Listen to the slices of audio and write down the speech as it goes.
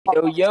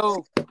Yo,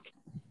 yo,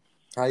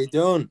 How you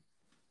doing?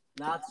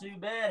 not too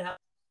bad.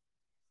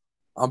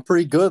 I'm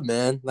pretty good,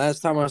 man.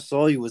 Last time I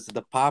saw you was at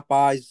the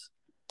Popeyes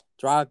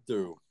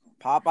drive-through.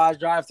 Popeyes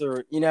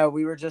drive-through.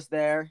 We were just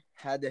there.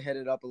 Had to hit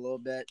it up a little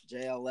bit.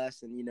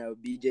 JLS and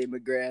BJ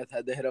McGrath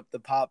had to hit up the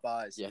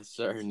Popeyes. Yes,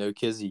 sir. No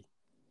kizzy.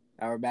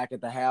 Now we're back at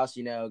the house.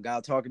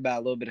 Got to talk about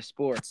a little bit of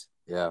sports.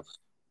 Yeah,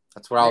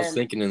 that's what I was Man,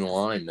 thinking in the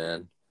line,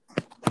 man.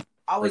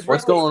 I Like, was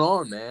what's really going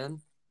on,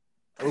 man?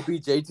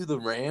 OBJ to the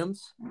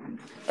Rams?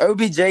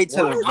 OBJ to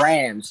the What?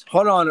 Rams.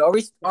 Hold on, are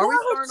we starting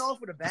What? off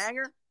with a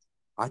banger?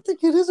 I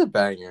think it is a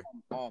banger.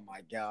 Oh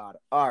my God!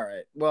 All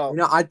right. Well,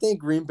 I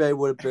think Green Bay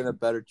would have been a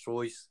better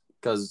choice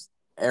because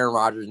Aaron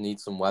Rodgers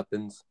needs some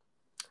weapons.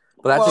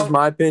 But that's just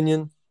well, my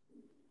opinion.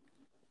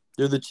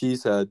 You're the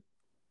cheesehead.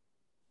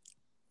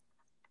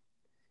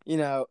 you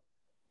know,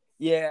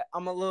 yeah,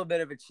 I'm a little bit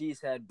of a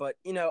cheesehead, but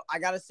I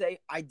gotta say,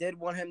 I did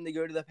want him to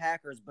go to the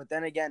Packers, but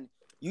then again,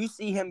 you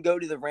see him go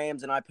to the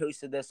Rams, and I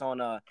posted this on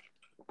my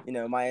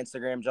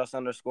Instagram, just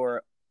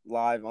underscore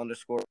live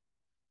underscore.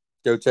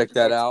 Go check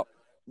that out.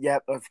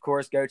 Yep, of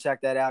course, go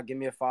check that out. Give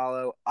me a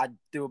follow. I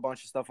do a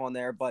bunch of stuff on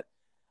there, but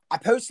I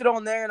posted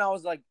on there, and I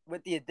was like,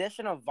 with the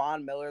addition of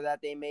Von Miller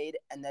that they made,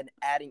 and then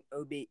adding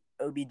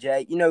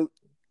OBJ,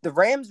 the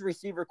Rams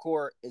receiver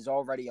core is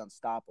already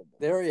unstoppable.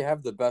 They already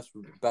have the best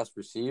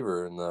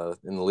receiver in the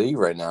league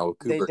right now with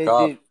They Cooper they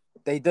Cup. do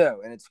they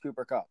do, and it's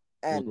Cooper Cup.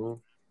 And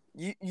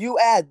Mm-hmm.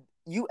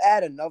 you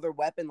add another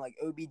weapon like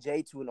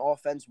OBJ to an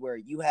offense where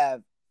you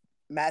have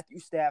Matthew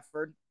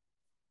Stafford.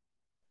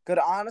 Could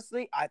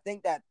honestly, I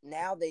think that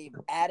now they've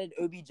added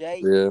OBJ.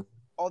 Yeah.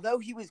 Although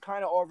he was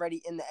kind of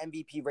already in the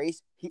MVP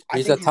race, I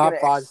He's think a he's going top to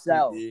five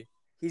excel. QB.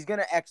 He's going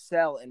to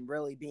excel and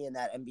really be in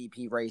that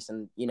MVP race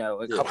in a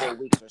Yeah. couple of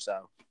weeks or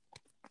so.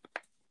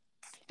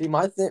 See,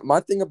 my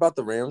thing about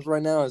the Rams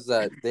right now is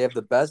that they have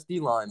the best D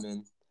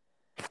lineman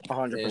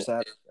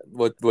 100%.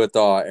 with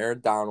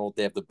Aaron Donald.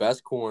 They have the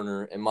best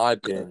corner, in my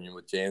opinion,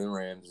 with Jalen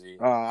Ramsey.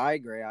 I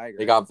agree.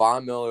 They got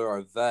Von Miller,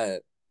 our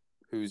vet,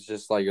 who's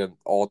just like an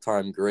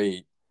all-time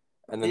great.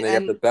 And then they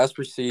have the And best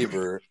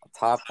receiver, a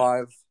top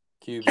five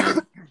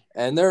QB,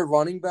 and their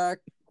running back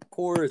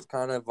core is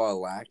kind of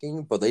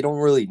lacking, but they don't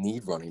really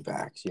need running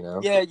backs, you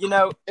know? yeah,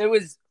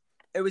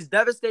 it was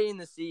devastating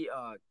to see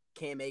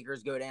Cam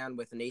Akers go down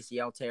with an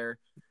ACL tear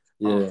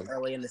Yeah.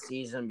 early in the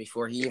season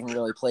before he even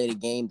really played a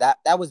game.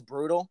 That was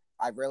brutal.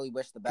 I really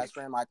wish the best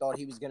for him. I thought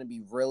he was going to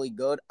be really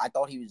good. I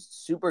thought he was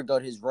super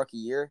good his rookie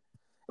year,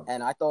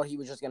 and I thought he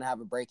was just going to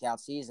have a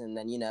breakout season.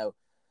 Then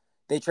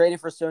they traded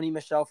for Sony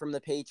Michel from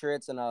the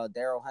Patriots and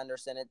Darrell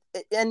Henderson.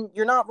 And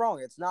you're not wrong.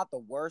 It's not the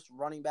worst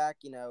running back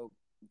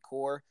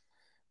core,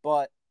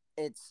 but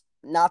it's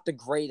not the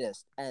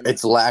greatest. And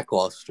It's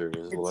lackluster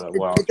is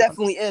what it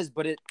definitely is.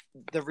 But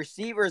the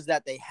receivers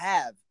that they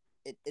have,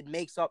 it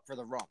makes up for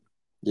the run.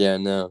 Yeah,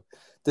 no.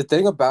 The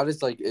thing about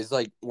it is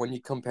like when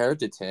you compare it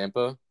to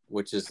Tampa,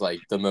 which is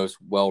like the most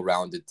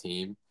well-rounded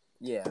team,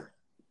 Yeah.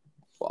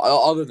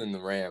 other than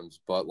the Rams,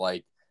 but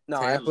like No,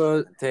 I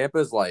understand.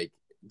 Tampa's like,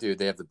 dude,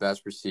 they have the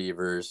best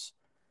receivers.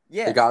 They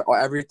Yeah. got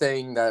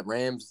everything that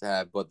Rams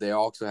have, but they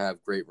also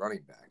have great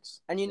running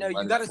backs. And you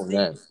Leonard got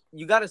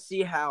to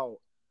see Fournette. how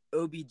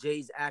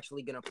OBJ's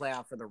actually going to play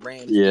out for the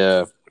Rams.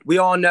 Yeah, We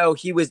all know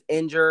he was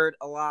injured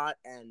a lot,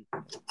 and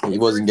he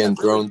wasn't getting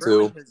thrown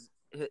to. his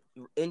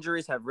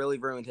injuries have really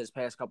ruined his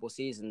past couple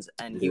seasons.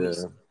 And he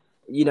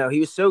Yeah,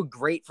 was so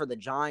great for the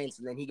Giants,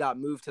 and then he got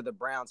moved to the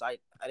Browns. I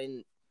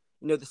didn't,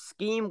 the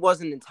scheme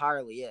wasn't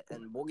entirely it,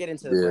 and we'll get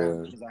into the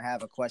Browns because I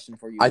have a question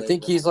for you. I later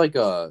think he's like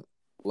a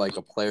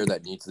player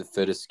that needs to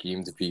fit a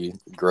scheme to be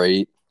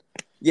great.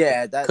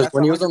 Yeah, Because that's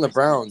when he was on the 100%.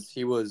 Browns,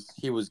 he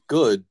was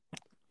good.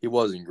 He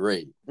wasn't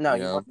great. No, you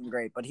he know? wasn't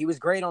great, but he was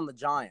great on the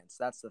Giants.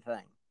 That's the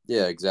thing.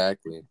 Yeah,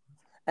 exactly.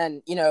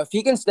 And if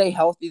he can stay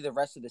healthy the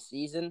rest of the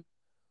season,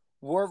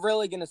 we're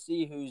really going to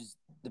see who's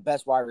the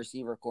best wide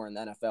receiver core in the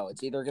NFL.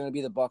 It's either going to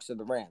be the Bucs or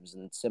the Rams,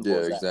 and it's simple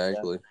as that.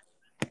 Exactly.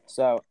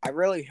 So I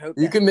really hope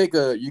you can make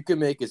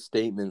a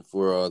statement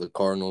for the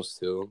Cardinals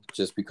too,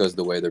 just because of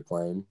the way they're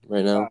playing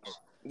right now.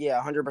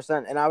 Yeah,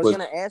 100%. And I was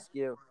going to ask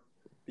you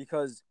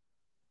because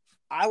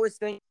I was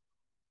thinking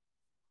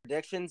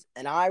predictions,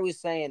 and I was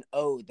saying,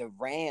 oh, the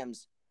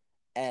Rams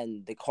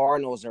and the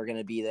Cardinals are going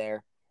to be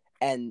there,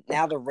 and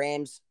now the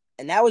Rams.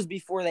 And that was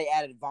before they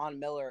added Von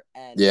Miller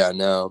and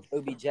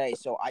OBJ.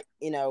 So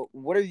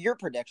what are your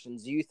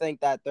predictions? Do you think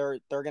that they're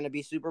going to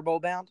be Super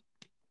Bowl bound?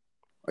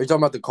 Are you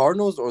talking about the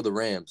Cardinals or the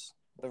Rams?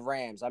 The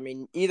Rams. I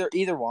mean,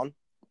 either one.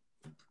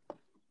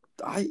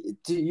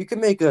 You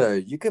can make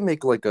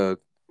like a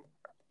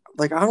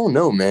I don't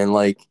know, man.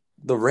 Like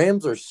the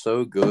Rams are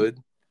so good,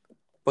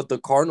 but the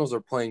Cardinals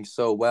are playing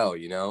so well.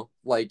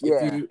 Like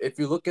if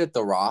you look at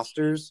the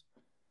rosters,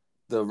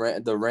 the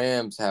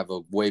Rams have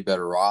a way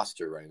better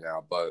roster right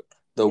now, but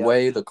the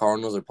way the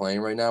Cardinals are playing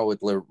right now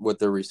with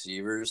their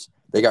receivers,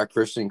 they got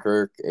Christian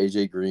Kirk,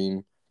 AJ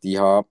Green, D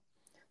Hop.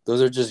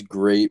 Those are just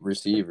great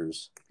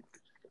receivers,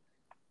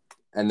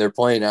 and they're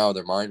playing out of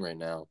their mind right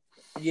now.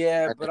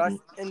 Yeah, but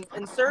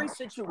in certain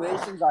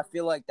situations, I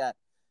feel like that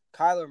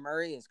Kyler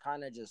Murray is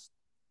kind of just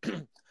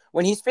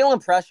when he's feeling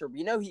pressure,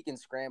 you know he can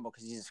scramble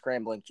because he's a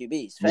scrambling QB.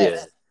 He's fast.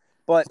 Yeah.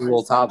 But He's a in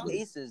little some toddler.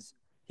 cases,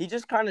 he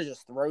just kind of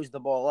just throws the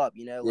ball up,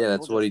 you know? Yeah, Like, he'll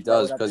that's what he just throw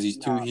does it up because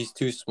the he's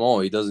too small.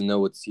 He doesn't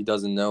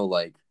know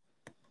like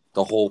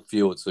the whole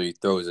field, so he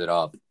throws it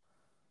up.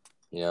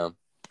 You know?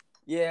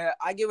 Yeah,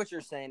 I get what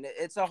you're saying.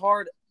 It's a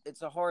hard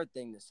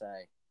thing to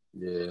say.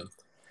 Yeah.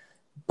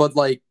 But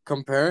like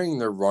comparing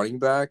their running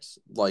backs,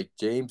 like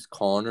James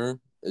Conner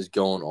is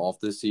going off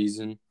this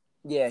season.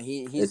 Yeah,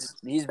 he's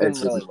It's been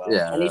really well,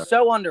 yeah, and he's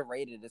so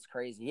underrated. It's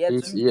crazy. He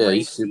had two great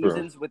he's super.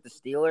 seasons with the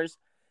Steelers,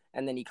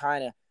 and then he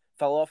kind of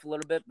fell off a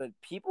little bit. But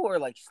people are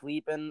like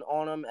sleeping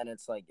on him, and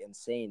it's like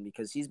insane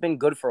because he's been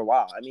good for a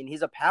while. I mean,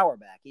 he's a power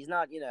back. He's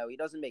not, he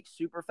doesn't make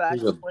super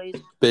fast plays.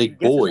 Big He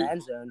gets boy. in the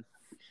end zone.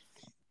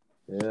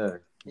 Yeah,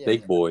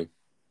 big boy.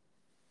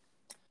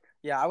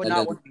 Yeah, I would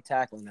not want to be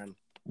tackling him.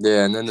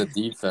 Yeah, and then the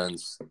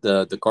defense,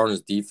 the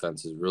Cardinals'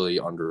 defense is really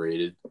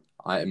underrated,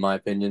 in my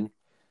opinion.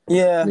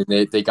 Yeah, I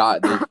mean, they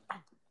got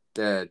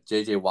the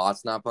J.J.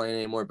 Watt's not playing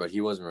anymore, but he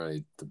wasn't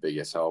really the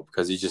biggest help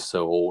because he's just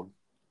so old.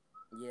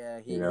 Yeah,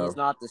 he's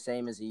not the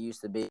same as he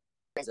used to be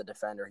as a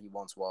defender he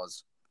once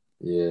was.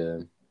 Yeah,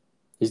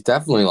 he's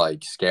definitely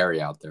like scary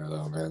out there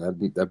though, man.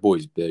 That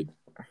boy's big.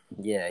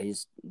 Yeah,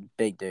 he's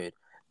big dude.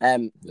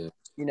 Yeah.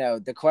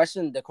 The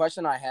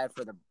question I had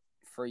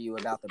for you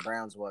about the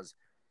Browns was,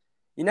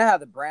 you know how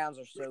the Browns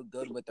are so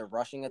good with their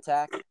rushing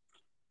attack?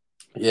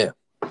 Yeah.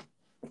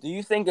 Do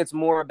you think it's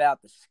more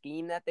about the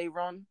scheme that they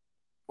run,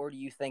 or do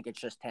you think it's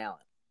just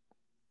talent?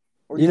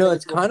 Or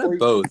it's kind of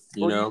both,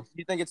 you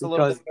think it's a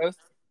little bit of both?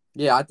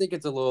 Yeah, I think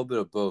it's a little bit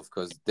of both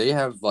because they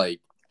have like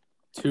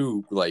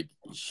two like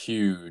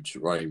huge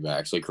running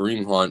backs. Like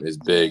Kareem Hunt is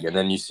big, and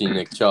then you see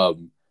Nick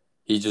Chubb.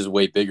 He's just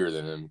way bigger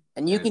than him.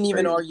 And you can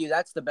even argue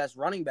that's the best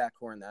running back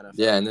core in the NFL.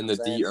 Yeah, and then the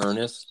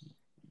D'Ernest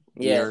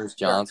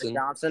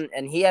Johnson.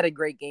 And he had a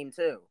great game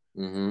too.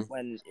 Mm-hmm.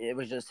 When it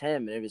was just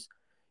him, it was,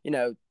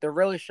 they're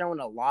really showing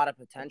a lot of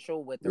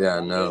potential with their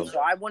run game. So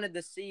I wanted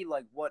to see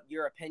like what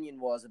your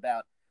opinion was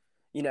about,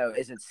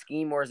 is it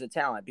scheme or is it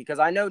talent? Because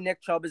I know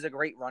Nick Chubb is a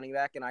great running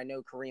back, and I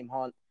know Kareem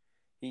Hunt,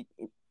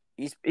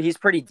 he's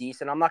pretty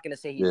decent. I'm not going to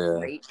say he's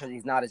great because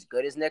he's not as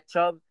good as Nick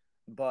Chubb,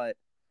 but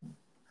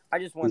I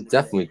just wanted. He's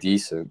definitely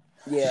decent.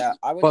 Yeah,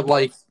 I would. But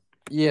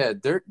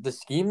the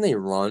scheme they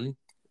run,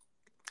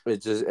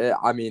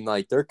 I mean,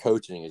 like their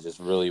coaching is just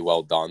really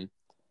well done.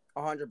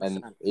 100%.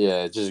 And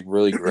yeah, it's just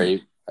really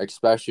great,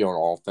 especially on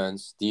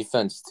offense,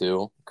 defense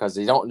too, because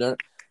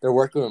they're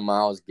working with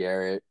Myles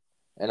Garrett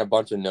and a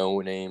bunch of no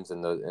names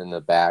in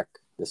the back,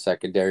 the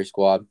secondary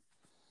squad,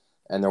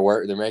 and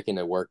they're making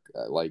it work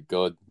like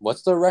good.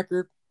 What's the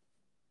record?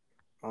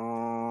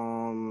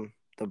 The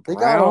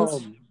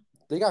Browns.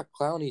 They got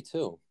Clowney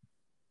too.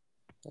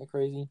 Isn't that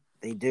crazy?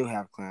 They do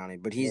have Clowney,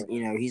 but he's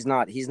he's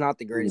not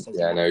the greatest.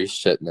 Yeah, I know he's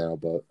shit now,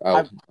 but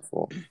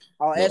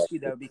I'll ask you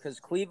though, because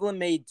Cleveland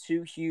made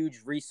two huge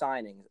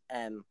re-signings,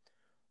 and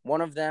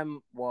one of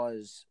them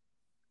was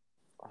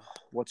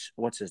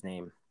what's his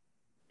name?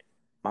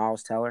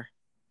 Miles Teller?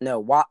 No,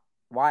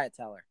 Wyatt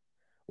Teller.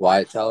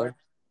 Wyatt Teller.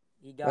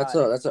 He got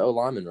that's an O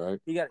lineman, right?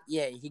 He got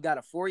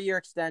a 4-year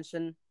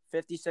extension,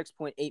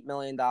 $56.8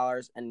 million,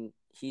 and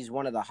he's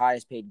one of the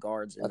highest paid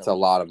guards. That's a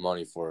lot of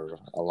money for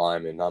a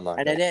lineman.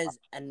 It is.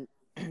 And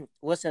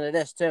listen to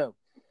this too.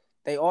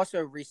 They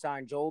also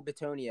re-signed Joel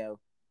Bitonio,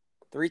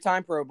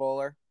 3-time Pro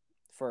Bowler,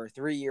 for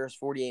 3 years,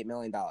 $48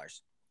 million.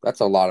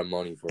 That's a lot of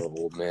money for an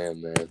old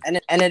man.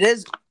 And it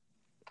is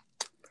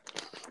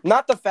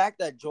not the fact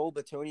that Joel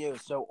Bitonio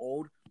is so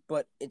old,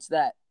 but it's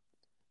that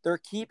they're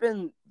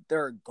keeping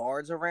their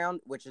guards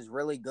around, which is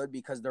really good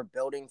because they're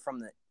building from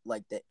the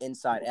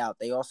inside out.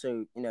 They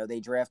also, they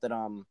drafted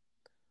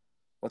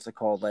what's it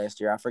called last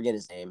year? I forget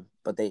his name,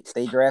 but they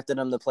drafted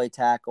him to play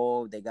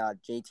tackle. They got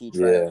JT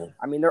Trey. Yeah.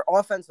 I mean, their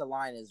offensive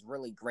line is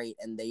really great,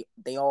 and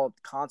they all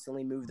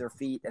constantly move their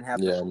feet and have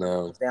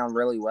to down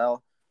really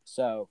well.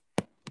 So,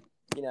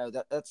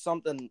 that's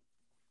something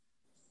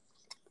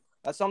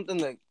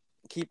to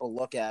keep a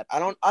look at. I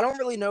don't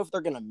really know if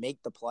they're gonna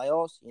make the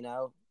playoffs.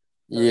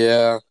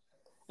 Yeah.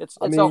 It's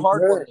a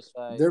hard one to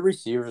say. Their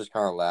receivers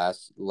kind of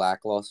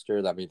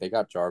lackluster. I mean, they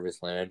got Jarvis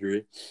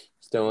Landry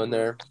still in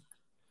there,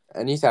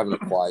 and he's having a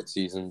quiet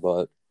season,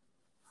 but,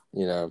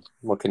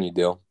 what can you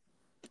do?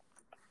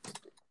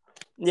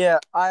 Yeah,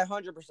 I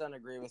 100%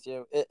 agree with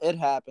you. It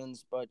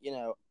happens, but,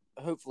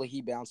 hopefully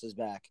he bounces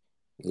back.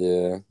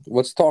 Yeah.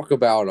 Let's talk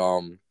about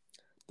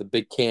the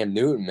big Cam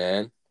Newton,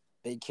 man.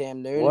 Big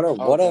Cam Newton?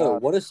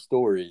 What a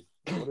story.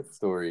 What a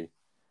story.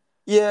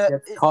 Yeah.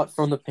 Gets cut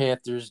from the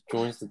Panthers,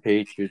 joins the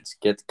Patriots,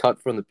 gets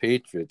cut from the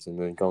Patriots, and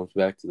then comes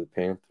back to the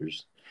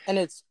Panthers. And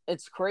it's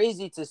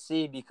crazy to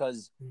see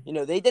because,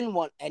 they didn't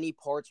want any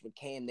parts with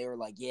Cam. They were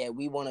like, yeah,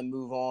 we want to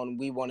move on.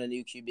 We want a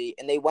new QB.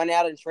 And they went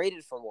out and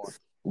traded for one.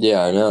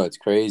 Yeah, I know. It's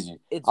crazy.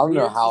 I don't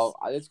know how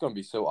 – it's going to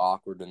be so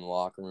awkward in the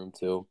locker room,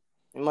 too.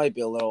 It might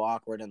be a little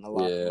awkward in the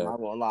locker room. I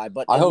won't lie.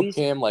 But I hope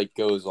Cam,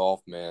 goes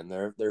off, man.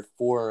 They're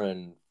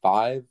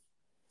 4-5.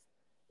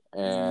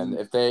 And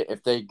if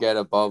they get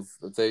above,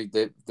 if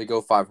they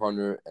go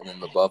 500 and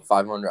then above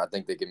 500, I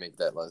think they can make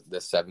that like the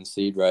 7th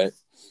seed, right?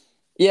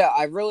 Yeah,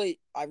 I really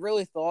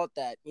thought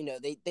that,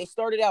 they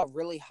started out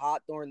really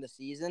hot during the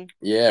season,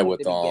 Yeah, like with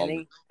the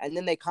beginning, and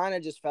then they kind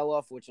of just fell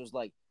off, which was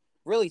like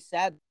really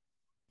sad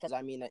because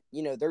I mean,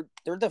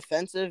 their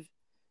defensive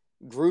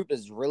group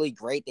is really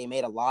great. They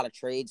made a lot of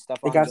trades, they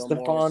Stephon got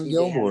Gilmore, Stephon C.J.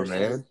 Gilmore,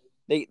 Henderson.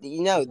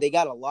 man. They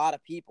got a lot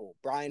of people.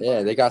 Brian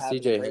Yeah, they Burns is got having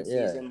a CJ. great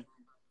Yeah, season.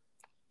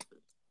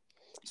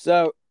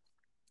 So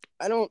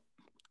I don't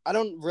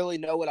really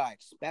know what I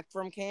expect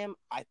from Cam.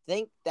 I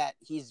think that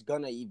he's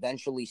gonna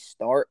eventually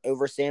start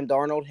over Sam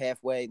Darnold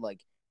halfway, like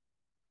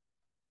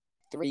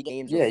 3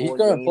 games or yeah, he's 4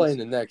 gonna play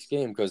games. in the next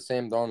game because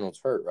Sam Darnold's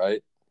hurt,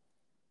 right?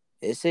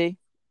 Is he?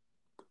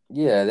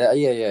 Yeah,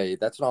 yeah.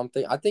 That's what I'm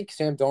thinking. I think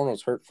Sam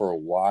Darnold's hurt for a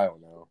while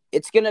now.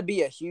 It's gonna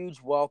be a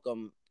huge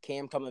welcome.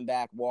 Cam coming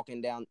back,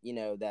 walking down.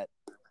 That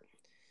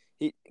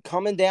he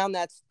coming down.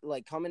 That's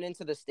like coming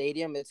into the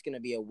stadium. It's gonna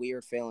be a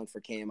weird feeling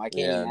for Cam. I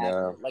can't Yeah, imagine.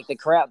 no. Like the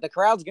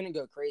crowd's gonna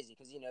go crazy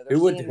because they're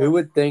Who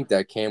would think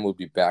that Cam would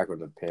be back with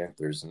the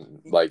Panthers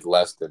in like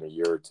less than a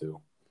year or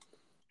two?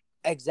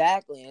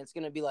 Exactly, and it's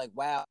gonna be like,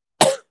 wow,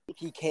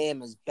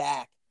 Cam is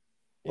back.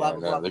 Blah Yeah, blah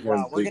blah no, blah they're blah.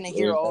 going We're to gonna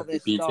hear the all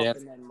this MVP stuff, champ.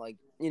 and then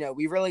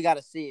we really got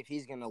to see if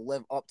he's gonna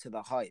live up to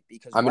the hype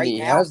because I mean, right he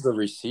now, has the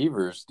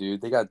receivers,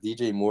 dude. They got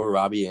DJ Moore,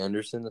 Robbie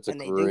Anderson. That's a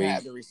and they do great.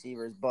 have the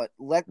receivers, but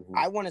Mhm.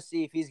 I want to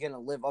see if he's gonna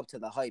live up to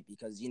the hype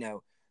because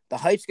the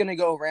hype's gonna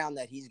go around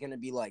that he's gonna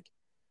be like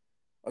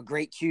a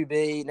great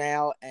QB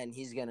now, and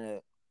he's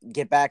gonna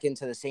get back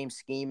into the same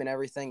scheme and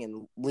everything,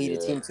 and lead a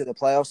team to the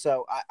playoffs.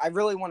 So I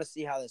really want to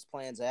see how this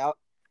plans out.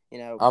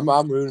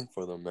 I'm rooting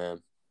for them,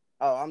 man.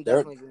 Oh, I'm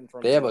definitely rooting for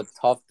him They have too. a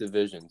tough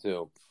division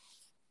too.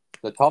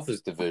 The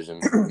toughest division,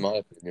 in my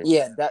opinion.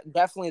 Yeah,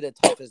 definitely the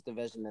toughest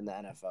division in the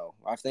NFL.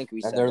 I think we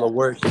And said they're that. the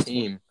worst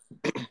team.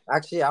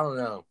 Actually, I don't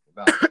know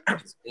about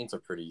the Saints.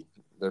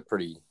 They're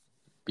pretty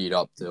beat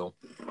up too.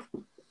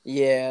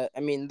 Yeah, I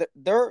mean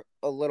they're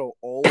a little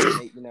old.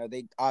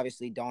 They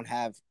obviously don't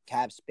have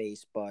cap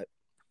space, but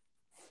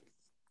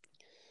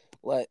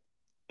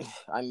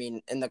I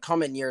mean, in the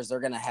coming years they're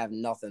gonna have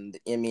nothing.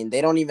 I mean,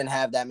 they don't even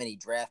have that many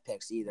draft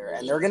picks either,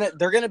 and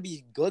they're gonna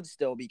be good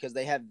still because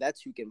they have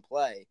vets who can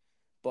play.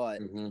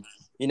 But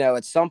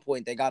at some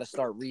point they got to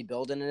start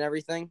rebuilding and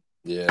everything.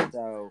 Yeah.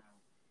 So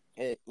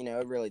it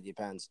really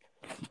depends.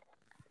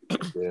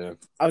 Yeah.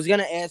 I was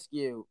gonna ask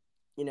you,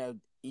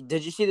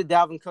 did you see the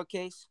Dalvin Cook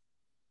case?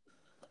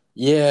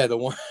 Yeah, the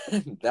one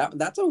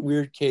that's a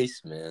weird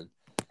case, man.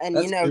 And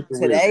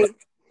today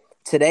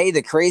today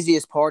the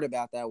craziest part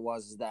about that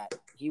was that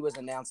he was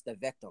announced a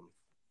victim.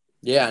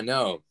 Yeah, I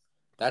know.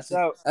 That's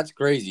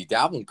crazy.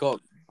 Dalvin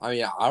Cook. I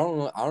mean, I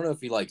don't know if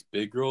he likes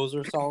big girls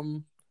or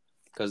something.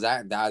 Because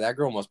that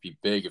girl must be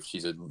big if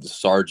she's a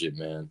sergeant,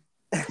 man.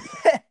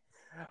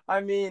 I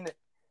mean,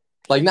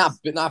 like not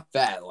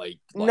fat, like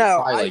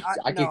no.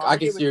 I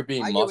can see her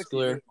being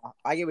muscular.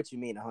 I get what you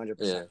mean, 100%.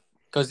 Yeah,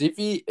 because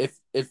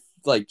if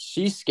like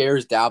she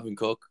scares Dalvin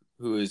Cook,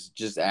 who is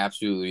just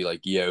absolutely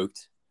like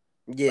yoked.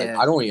 Yeah, like,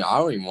 I don't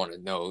even want to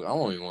know. I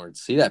don't even want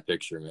to see that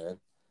picture, man.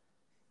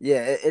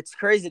 Yeah, it's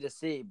crazy to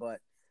see,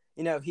 but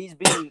he's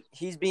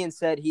being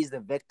said he's the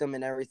victim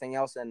and everything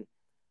else, and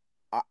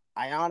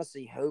I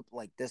honestly hope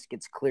like this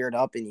gets cleared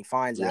up and he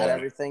finds out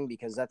everything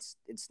because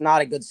it's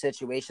not a good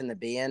situation to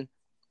be in.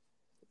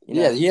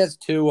 He has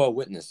 2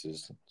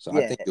 witnesses, so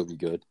I think he'll be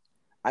good.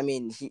 I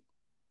mean,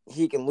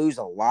 he can lose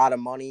a lot of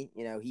money.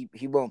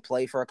 He won't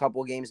play for a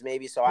couple of games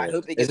maybe. So I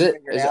hope it gets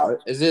figured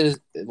out. Is it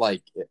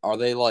like, are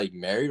they like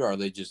married or are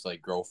they just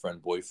like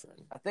girlfriend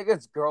boyfriend? I think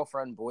it's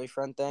girlfriend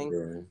boyfriend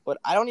thing, but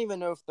I don't even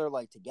know if they're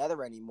like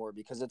together anymore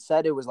because it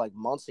said it was like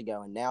months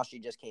ago and now she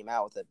just came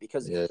out with it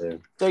because so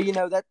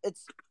that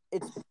it's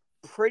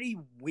pretty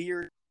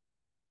weird.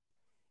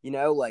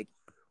 Like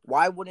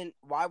why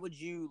would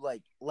you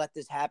like let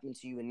this happen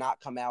to you and not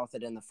come out with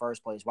it in the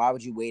first place? Why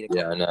would you wait a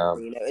couple I know.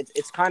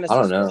 It's kind of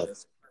I don't know.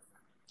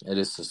 It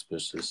is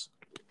suspicious.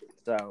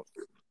 So,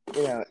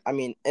 I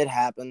mean, it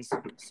happens.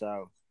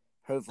 So,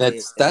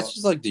 hopefully that's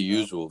just like the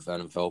usual of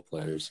NFL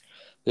players.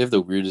 They have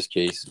the weirdest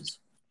cases.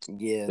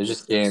 Yeah, they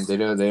just can't. They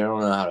don't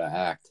know how to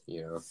act.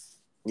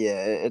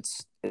 Yeah,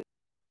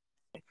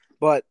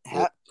 But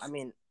I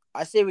mean,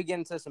 I say we get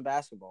into some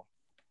basketball.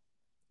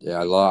 Yeah,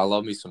 I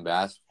love me some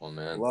basketball,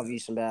 man. Love you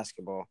some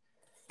basketball.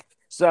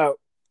 So,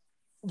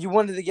 you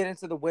wanted to get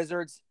into the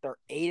Wizards. They're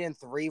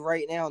 8-3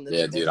 right now.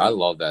 Yeah, dude, I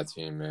love that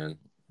team, man.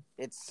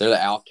 They're the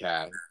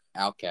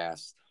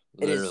outcast.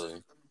 Literally. It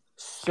is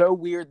so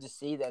weird to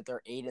see that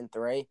they're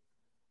 8-3.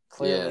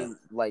 Clearly,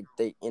 like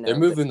they're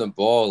moving the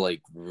ball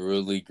like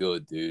really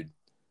good, dude.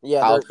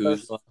 Yeah, Kyle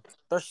Kuzma,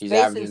 he's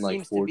averaging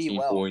like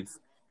 14 points.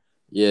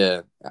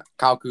 Yeah,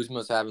 Kyle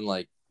Kuzma's having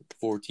like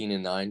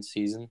 14-9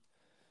 season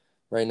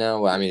right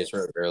now. Well, I mean, it's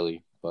very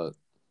early, but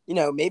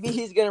maybe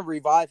he's gonna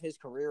revive his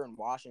career in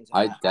Washington.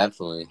 I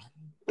definitely.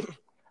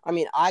 I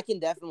mean, I can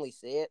definitely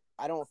see it.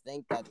 I don't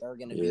think that they're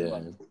gonna be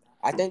like.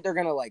 I think they're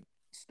gonna like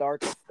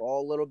start to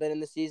fall a little bit in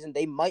the season.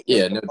 They might.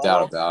 Yeah, no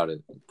doubt about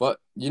it. But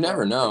you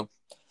never know.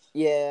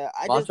 Yeah,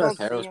 I just Montrezl don't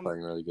see Harrell's him.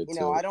 playing really good You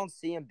know, too. I don't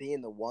see him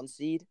being the 1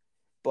 seed,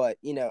 but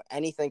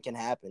anything can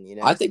happen.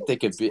 I think they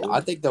could be.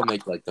 I think they'll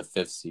make like the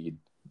 5th seed.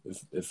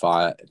 If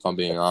I'm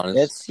being honest.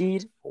 5th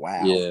seed.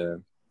 Wow. Yeah.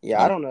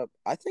 Yeah, I don't know.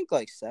 I think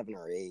like 7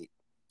 or 8.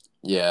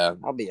 Yeah.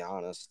 I'll be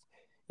honest.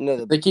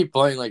 If they keep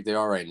playing like they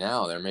are right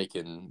now,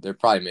 they're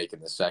probably making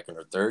the 2nd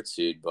or 3rd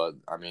seed. But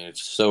I mean,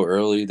 it's so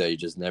early that you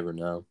just never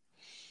know.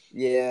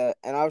 Yeah,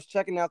 and I was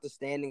checking out the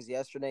standings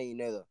yesterday.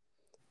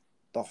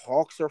 The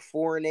Hawks are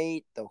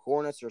 4-8. The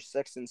Hornets are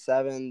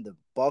 6-7. The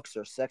Bucks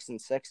are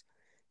 6-6.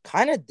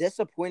 Kind of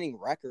disappointing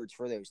records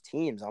for those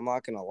teams. I'm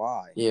not gonna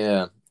lie.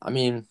 Yeah, I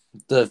mean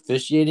the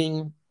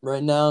officiating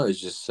right now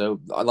is just so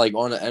like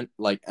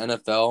like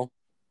NFL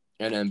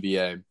and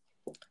NBA.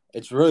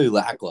 It's really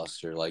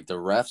lackluster. Like the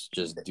refs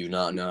just do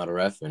not know how to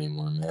ref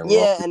anymore, man. We're all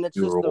Yeah, and it's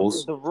new just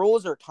rules. the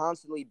rules are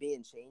constantly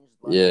being changed.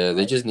 Yeah,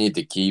 they just need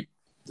to keep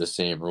the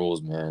same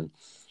rules, man.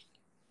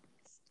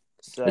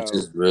 So It's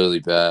just really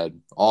bad.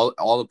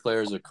 All the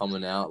players are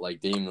coming out.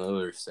 Like Dame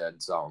Lillard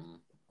said something.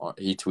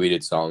 He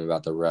tweeted something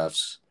about the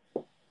refs.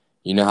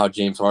 You know how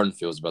James Harden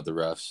feels about the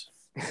refs.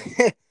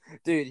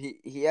 dude,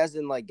 he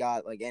hasn't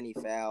got any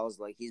fouls.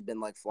 Like he's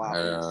been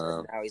flopping.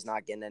 Now he's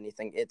not getting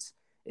anything. It's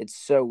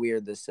so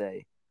weird to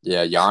say.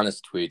 Yeah,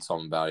 Giannis tweets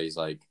something about it. He's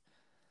like,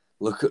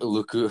 look,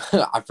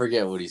 I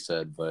forget what he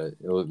said, but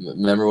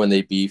remember when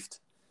they beefed?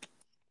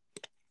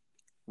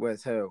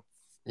 With who?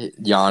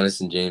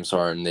 Giannis and James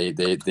Harden. They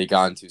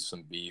got into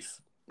some beef.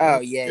 Oh,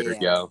 A year yeah.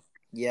 ago.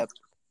 Yep.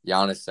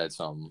 Giannis said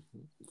something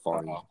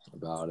funny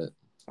about it.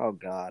 Oh,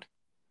 God.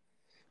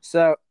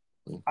 So,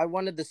 I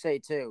wanted to say,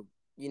 too,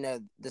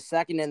 the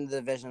second in the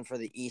division for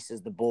the East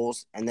is the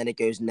Bulls, and then it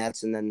goes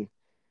Nets and then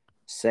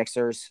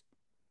Sixers.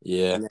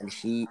 Yeah. And then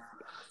Heat.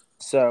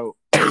 So,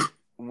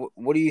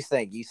 what do you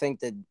think? You think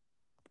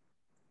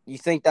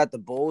that the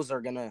Bulls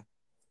are going to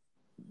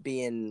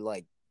be in,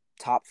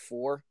 top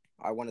 4?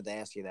 I wanted to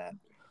ask you that.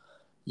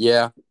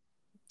 Yeah,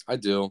 I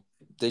do.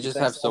 They just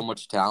have so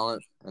much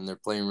talent, and they're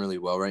playing really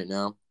well right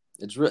now.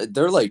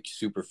 They're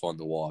super fun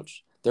to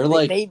watch. They're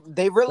they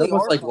really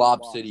almost are like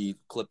Lob City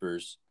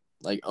Clippers,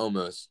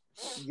 almost.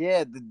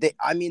 Yeah,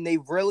 they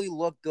really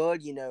look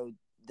good.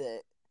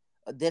 The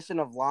addition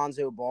of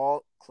Lonzo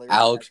Ball, clearly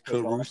Alex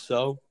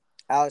Caruso.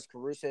 Alex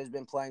Caruso has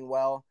been playing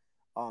well.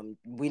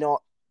 We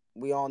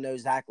all know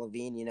Zach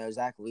LaVine.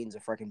 Zach LaVine's a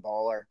freaking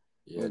baller.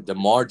 Yeah,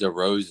 DeMar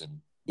DeRozan.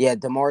 Yeah,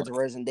 DeMar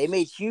DeRozan. They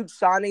made huge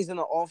signings in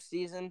the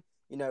offseason.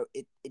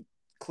 It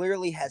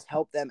clearly has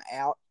helped them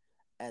out,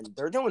 and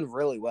they're doing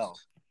really well.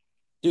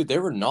 Dude, they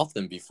were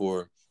nothing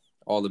before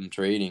all them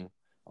trading.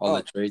 All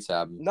the trades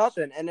happened.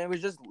 Nothing. And it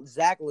was just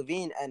Zach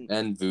LaVine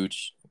and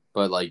Vooch.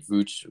 But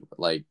Vooch,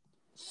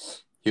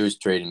 he was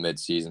trading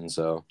mid-season,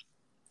 so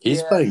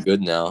he's playing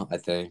good now, I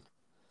think.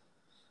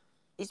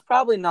 He's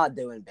probably not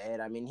doing bad.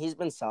 I mean, he's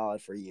been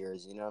solid for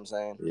years, you know what I'm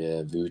saying?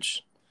 Yeah,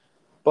 Vooch.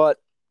 But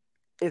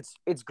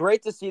it's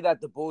great to see that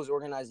the Bulls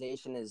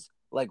organization is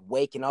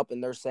waking up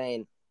and they're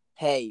saying,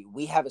 hey,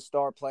 we have a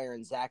star player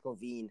in Zach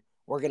LaVine.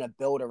 We're going to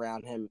build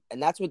around him.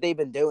 And that's what they've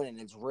been doing, and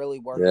it's really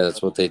working. Yeah,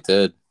 that's what they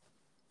did.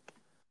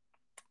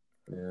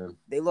 Yeah.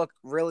 They look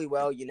really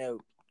well.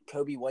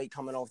 Kobe White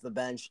coming off the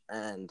bench,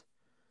 and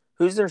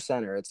who's their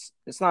center? It's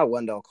not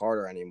Wendell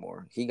Carter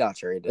anymore. He got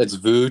traded. It's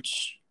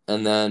Vooch,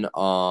 and then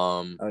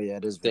oh yeah,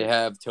 it is. They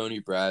have Tony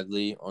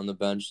Bradley on the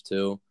bench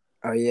too.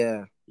 Oh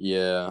yeah.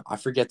 Yeah, I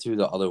forget who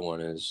the other one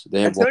is.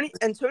 They have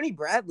Tony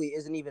Bradley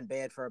isn't even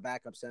bad for a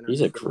backup center. He's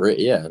he's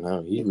really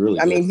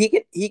good. I mean,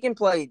 he can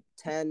play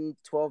 10,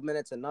 12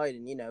 minutes a night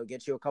and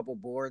get you a couple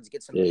boards,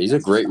 get some. Yeah, he's a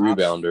great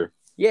rebounder.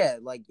 Yeah,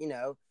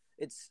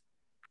 it's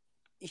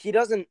he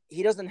doesn't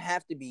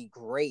have to be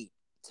great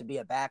to be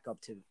a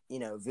backup to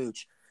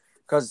Vooch,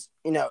 because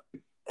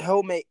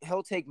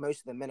he'll take most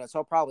of the minutes.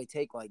 He'll probably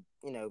take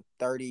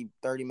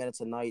 30 minutes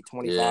a night,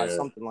 25,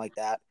 something like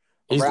that.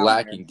 He's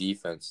lacking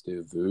defense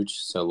too, Vooch.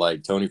 So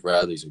Tony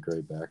Bradley's a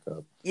great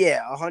backup.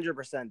 Yeah,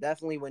 100%.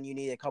 Definitely when you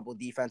need a couple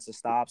defensive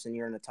stops and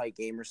you're in a tight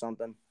game or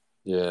something.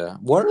 Yeah.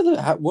 What are the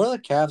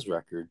Cavs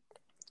record?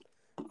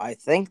 I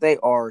think they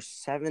are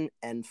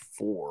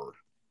 7-4.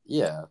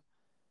 Yeah.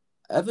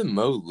 Evan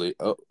Mobley.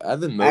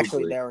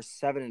 Actually, they are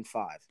 7-5.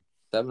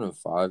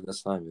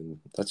 7-5.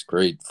 That's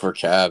great for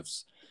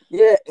Cavs.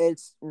 Yeah,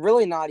 it's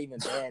really not even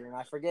bad. And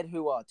I forget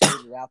who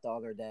tweeted out the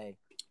other day.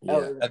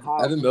 Yeah,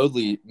 Evan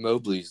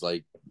Mobley's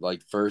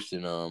first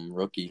in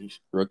rookies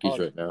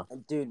right now.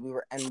 Dude, we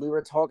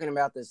were talking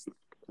about this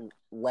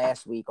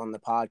last week on the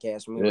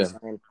podcast when we were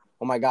saying,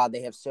 "Oh my God,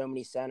 they have so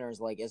many centers.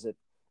 Is it?"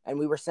 And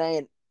we were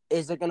saying,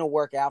 "Is it going to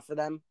work out for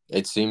them?"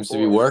 It seems to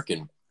be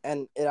working,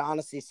 and it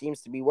honestly seems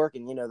to be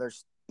working.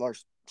 They're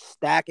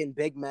stacking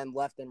big men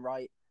left and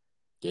right.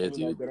 Yeah,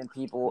 dude. Getting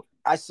people.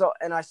 I saw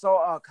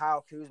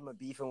Kyle Kuzma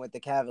beefing with the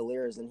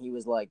Cavaliers, and he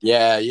was like,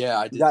 "Yeah,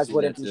 I did. You guys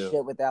wouldn't do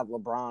shit without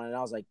LeBron." And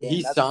I was like, damn,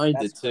 he signed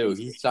it too.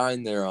 Crazy. He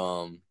signed their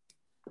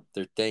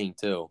thing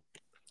too.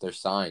 Their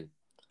sign.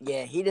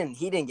 Yeah, he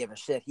didn't give a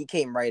shit. He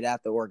came right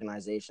at the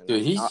organization.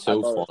 Dude, he's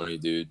so funny,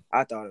 dude.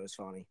 I thought it was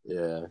funny.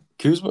 Yeah,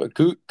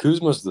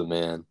 Kuzma's the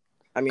man.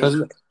 I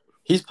mean,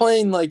 He's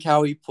playing like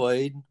how he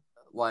played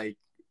like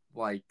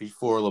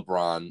before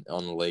LeBron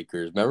on the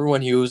Lakers. Remember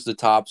when he was the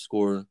top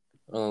scorer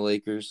on the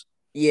Lakers?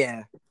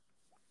 Yeah.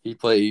 He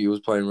was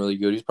playing really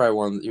good. He was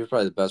probably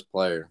the best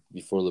player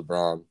before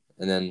LeBron.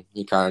 And then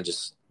he kind of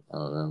just I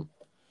don't know.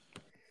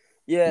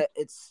 Yeah,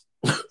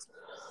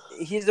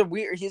 he's a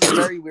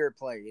very weird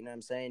player, you know what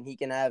I'm saying? He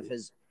can have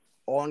his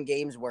on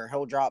games where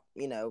he'll drop,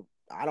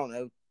 I don't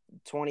know,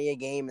 20 a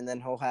game, and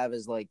then he'll have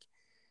his like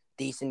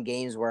decent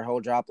games where he'll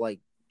drop like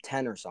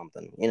 10 or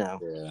something, Yeah,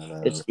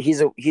 It's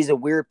he's a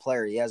weird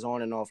player. He has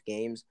on and off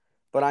games,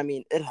 but I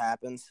mean, it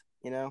happens.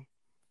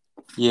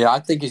 Yeah, I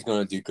think he's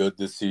gonna do good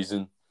this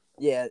season.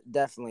 Yeah,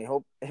 definitely.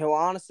 He'll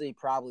honestly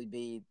probably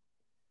be.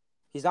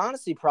 He's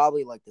honestly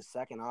probably like the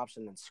second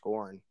option in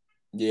scoring.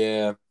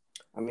 Yeah,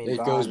 I mean,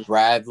 it goes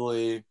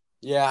Bradley.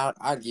 Yeah,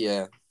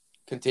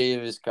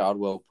 Contavious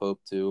Caldwell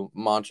Pope too.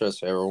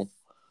 Montrezl Harrell.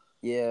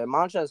 Yeah,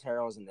 Montrezl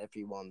Harrell's an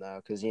iffy one though,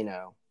 because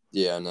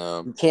Yeah,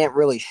 no, you can't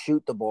really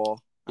shoot the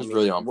ball. he's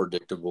really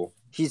unpredictable.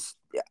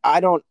 I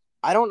don't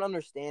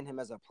understand him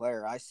as a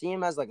player. I see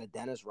him as like a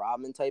Dennis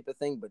Rodman type of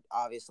thing, but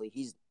obviously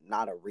he's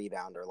not a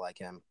rebounder like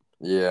him.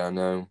 Yeah,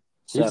 no,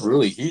 So,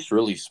 he's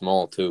really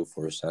small too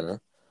for a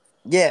center.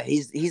 yeah,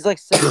 he's like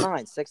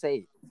 6'9",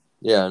 6'8".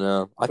 Yeah,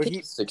 no, I But think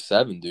he's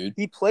 6'7", dude.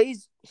 he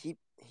plays he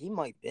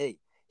might be.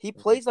 He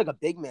plays like a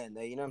big man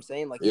though, you know what I'm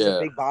saying? Like he's a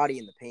big body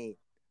in the paint.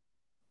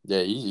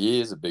 Yeah,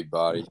 he is a big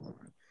body.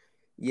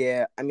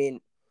 Yeah, I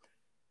mean,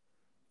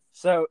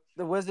 so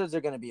the Wizards are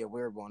going to be a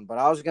weird one, but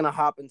I was going to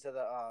hop into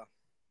the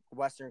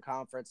Western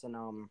Conference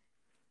and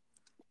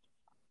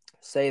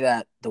say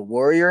that the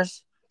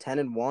Warriors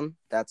 10-1.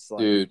 That's like,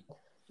 dude,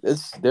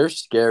 they're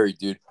scary,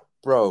 dude.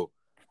 Bro,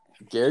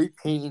 Gary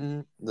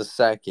Payton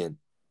II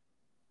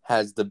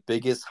has the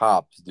biggest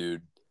hops,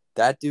 dude.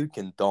 That dude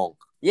can dunk.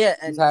 Yeah,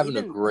 and he's having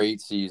a great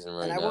season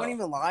right now. And I won't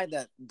even lie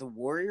that the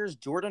Warriors,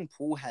 Jordan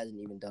Poole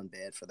hasn't even done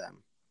bad for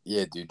them.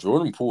 Yeah, dude,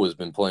 Jordan Poole has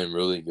been playing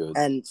really good.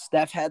 And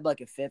Steph had like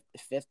a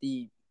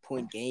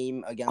 50-point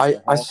game against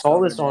the Hawks. I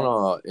saw this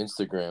on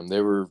Instagram. They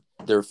were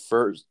their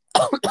first.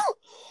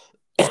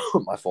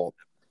 My fault.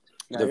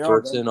 No, they're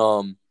first in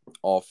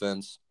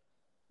offense,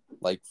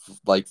 like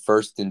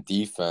first in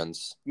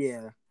defense.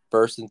 Yeah.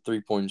 First in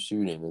 3-point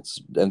shooting.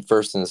 And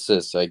first in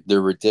assists. Like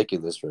they're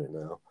ridiculous right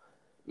now.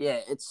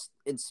 Yeah,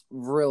 it's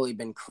really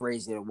been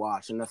crazy to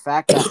watch, and the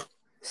fact that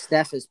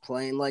Steph is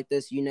playing like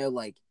this,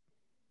 like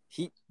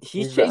he's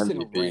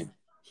chasing a ring.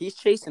 He's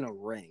chasing a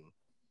ring.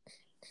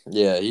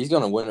 Yeah, he's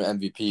gonna win an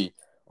MVP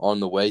on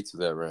the way to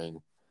that ring.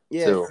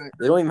 Yeah, too.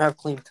 They don't even have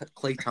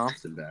Klay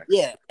Thompson back.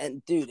 Yeah,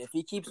 and dude, if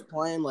he keeps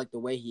playing like the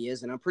way he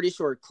is, and I'm pretty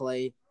sure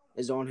Klay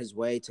is on his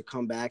way to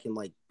come back in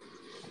like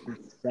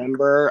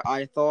December,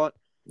 I thought.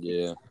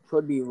 Yeah,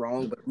 could be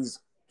wrong, but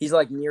he's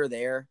like near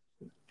there.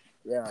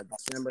 Yeah,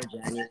 December,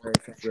 January,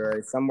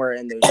 February, somewhere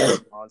in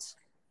those months.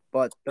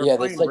 But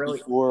that's like really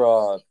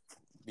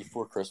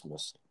before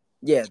Christmas.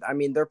 Yeah, I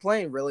mean they're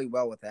playing really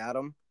well without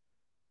him.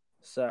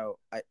 So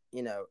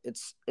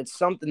it's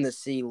something to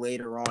see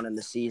later on in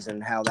the season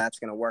how that's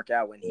going to work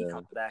out when he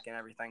comes back and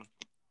everything.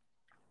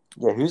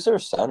 Yeah, who's their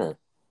center?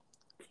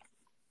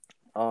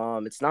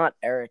 It's not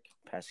Eric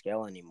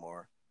Pascal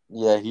anymore.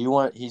 Yeah,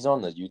 he's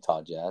on the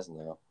Utah Jazz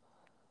now.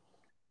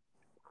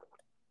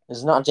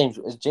 Is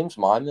James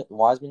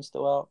Wiseman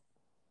still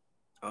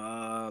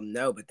out?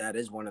 No, but that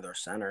is one of their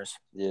centers.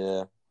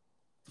 Yeah.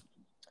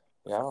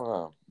 Yeah, I don't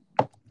know.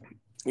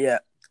 Yeah,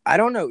 I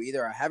don't know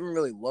either. I haven't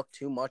really looked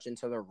too much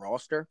into their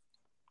roster.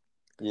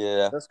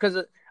 Yeah. That's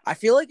because I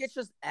feel like it's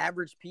just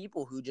average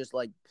people who just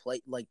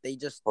play they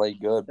just play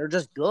good. They're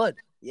just good.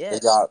 Yeah. They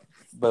got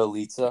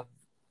Bielitsa.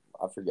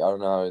 I forget. I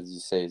don't know how you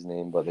say his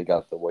name, but they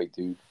got the white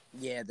dude.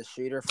 Yeah, the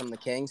shooter from the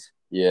Kings.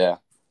 Yeah.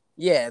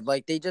 Yeah,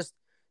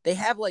 they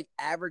have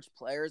average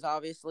players,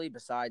 obviously,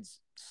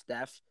 besides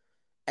Steph,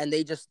 and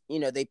they just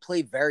they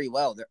play very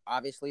well. Their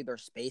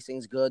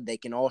spacing's good. They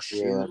can all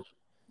shoot.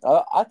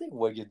 Yeah. I think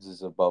Wiggins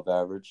is above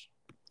average.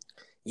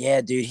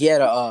 Yeah, dude, he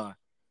had a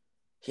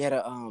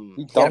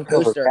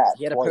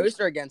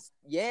poster against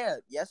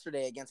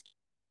yesterday against.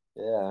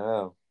 Yeah, I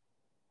know.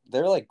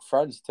 They're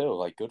friends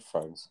too, good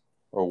friends,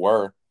 or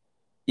were.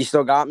 You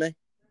still got me?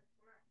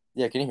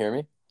 Yeah, can you hear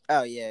me?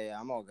 Oh yeah,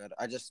 I'm all good.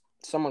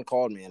 Someone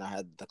called me and I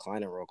had to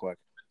decline it real quick.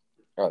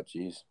 Oh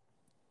jeez.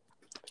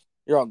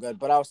 You're all good,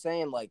 but I was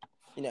saying what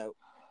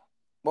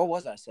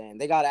was I saying?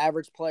 They got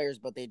average players,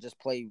 but they just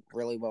play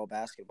really well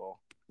basketball.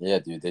 Yeah,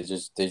 dude, they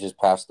just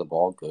pass the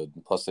ball good.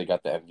 Plus, they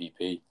got the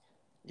MVP.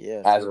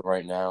 Yeah, as of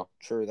right now.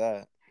 True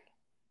that.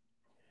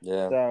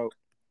 Yeah. So,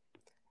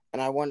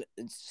 and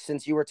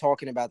since you were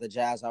talking about the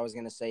Jazz, I was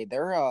gonna say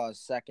they're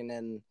second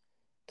in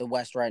the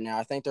West right now.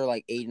 I think they're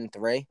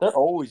 8-3. They're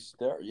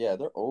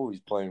always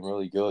playing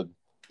really good.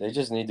 They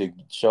just need to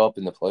show up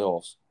in the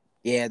playoffs.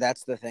 Yeah,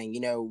 that's the thing.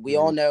 We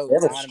all know they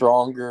have a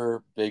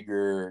stronger,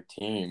 bigger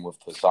team with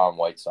Hassan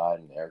Whiteside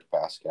and Eric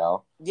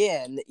Pascal.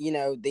 Yeah, and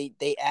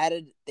they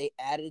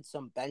added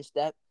some bench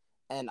depth,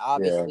 and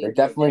obviously they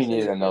definitely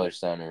needed another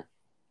center.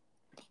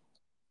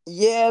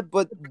 Yeah,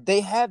 but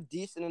they have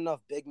decent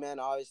enough big men.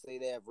 Obviously,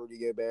 they have Rudy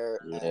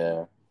Gobert, and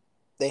Yeah,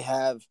 they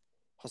have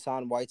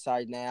Hassan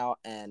Whiteside now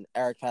and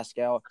Eric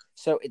Pascal.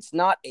 So it's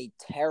not a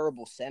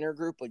terrible center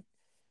group, but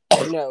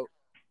you know,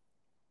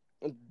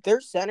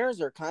 their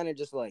centers are kind of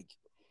just like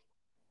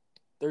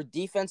they're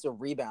defensive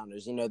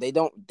rebounders. You know, they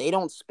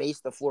don't space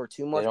the floor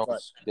too they much, don't.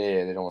 but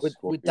They don't with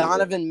score with either.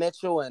 Donovan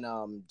Mitchell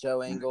and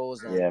Joe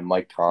Ingles Yeah, and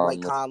Mike Mike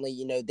Conley, Conley,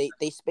 you know, they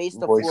space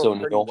the Royce floor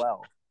pretty O'Neal.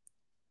 well.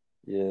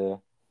 Yeah,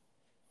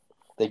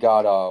 they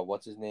got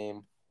what's his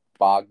name,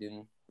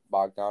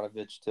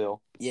 Bogdanovich too.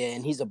 Yeah,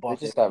 and he's a They bucket.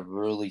 just have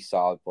really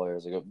solid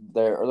players. Like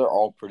they're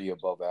all pretty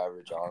above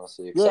average,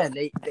 honestly, Yeah, except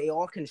and they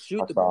all can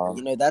shoot the ball. Hassan.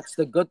 You know, that's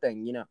the good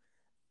thing. You know,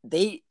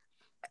 they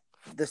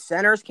the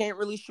centers can't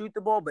really shoot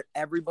the ball, but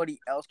everybody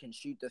else can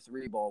shoot the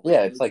three ball, which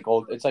Yeah, it's makes like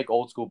old. It's like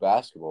old school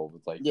basketball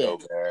with like yeah,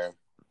 Gobert.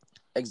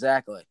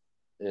 exactly.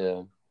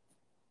 Yeah,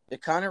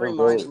 It kind of they're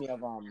reminds really. me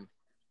of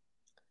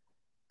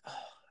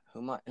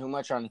who am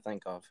I trying to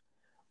think of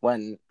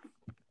when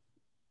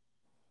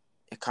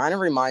it kind of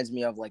reminds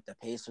me of like the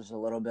Pacers a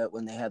little bit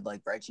when they had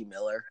like Reggie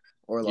Miller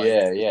or like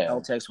Yeah, the yeah.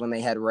 Celtics when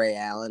they had Ray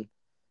Allen.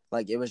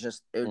 Like it was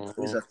just Hmm.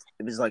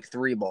 it was like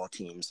three ball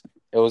teams.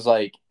 It was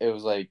like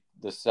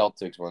the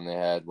Celtics when they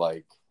had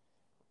like,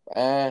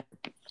 I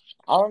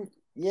don't.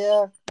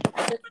 Yeah,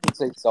 I think you could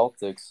say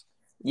Celtics,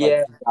 like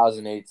Yeah,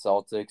 2008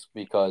 Celtics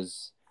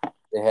because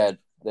they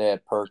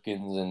had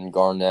Perkins and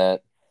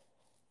Garnett,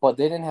 but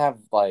they didn't have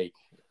like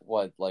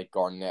what like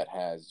Garnett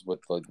has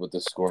with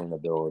the scoring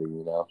ability,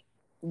 you know.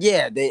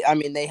 yeah. They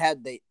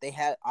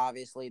had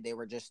obviously they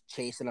were just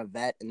chasing a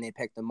vet and they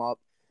picked him up.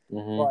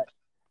 Hmm. But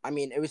I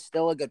mean, it was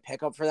still a good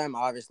pickup for them.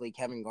 Obviously,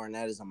 Kevin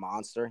Garnett is a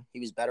monster. He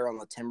was better on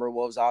the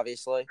Timberwolves,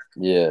 obviously.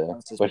 Yeah,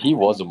 That's his but he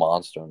prime. was a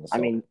monster in the I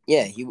Celtics. mean,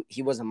 yeah,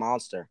 he was a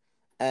monster.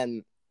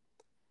 And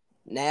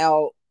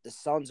now the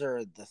Suns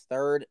are the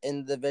third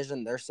in the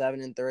division. They're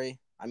 7-3.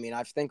 I mean,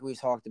 I think we've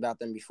talked about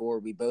them before.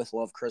 We both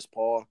love Chris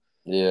Paul,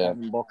 Yeah.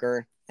 Devin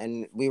Booker,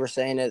 and we were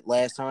saying it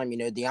last time. You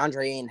know,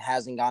 DeAndre Ayton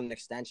hasn't got an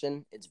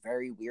extension. It's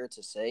very weird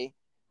to see.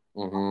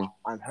 Hmm.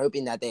 I'm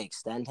hoping that they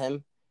extend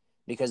him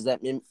because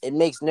it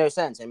makes no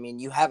sense. I mean,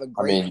 you have a I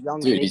great mean, young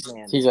dude, big he's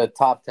man. he's a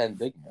top 10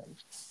 big man.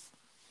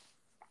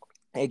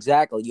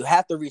 Exactly. You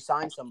have to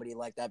re-sign somebody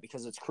like that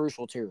because it's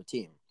crucial to your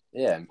team.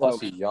 Yeah, and plus So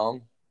he's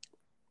young.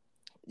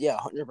 yeah,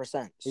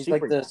 100%. He's Super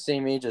like the young.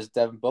 same age as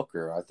Devin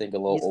Booker. I think a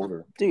little He's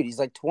older. dude. He's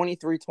like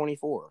 23,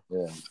 24.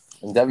 Yeah,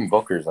 and Devin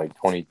Booker's like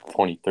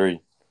 23.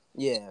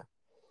 Yeah.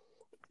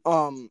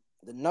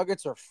 The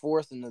Nuggets are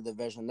fourth in the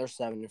division. They're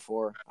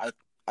 7-4.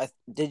 I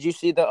did you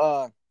see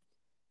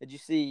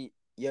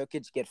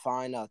Jokic get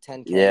fined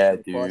 10K Yeah, for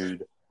the push?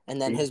 dude.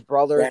 And then He, his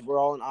brothers were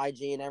all in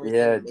IG and everything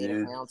yeah, and made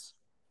dude. accounts.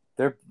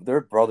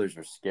 Their brothers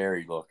are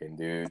scary looking,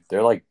 dude.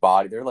 They're like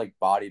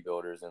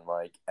bodybuilders and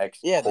like ex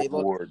Yeah, they Cold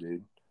look. War,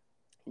 dude.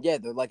 Yeah,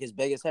 they're like as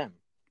big as him.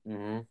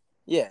 Mm-hmm.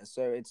 Yeah,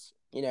 so it's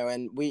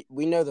and we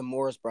know the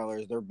Morris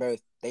brothers.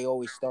 They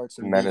always start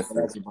some beef with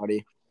Menaces.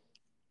 everybody.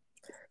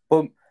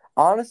 But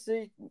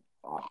honestly,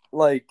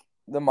 like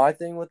my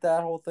thing with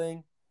that whole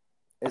thing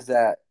is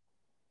that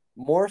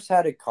Morse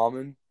had it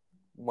coming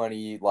when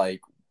he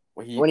like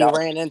he When he that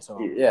ran into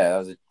him.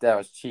 yeah that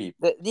was cheap.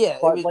 Yeah, it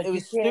But was like it you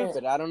was can't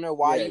stupid. I don't know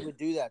why yeah you would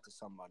do that to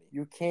somebody.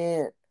 you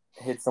can't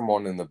hit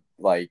someone in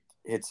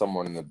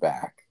the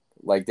back.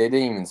 Like they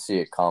didn't even see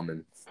it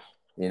coming,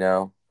 you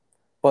know.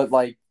 But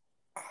like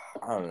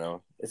I don't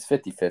know, it's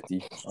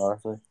 50-50,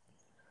 honestly.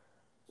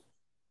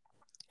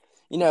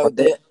 You know, But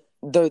they,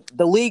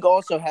 the league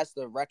also has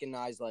to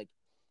recognize like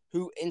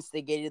who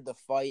instigated the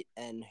fight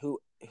and who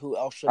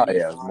else should oh be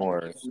yeah, it was fined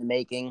Morris. in the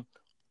making.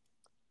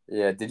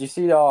 Yeah, did you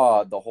see the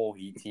whole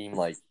Heat team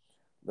like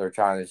they're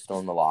trying to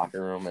storm the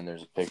locker room and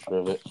there's a picture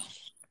of it?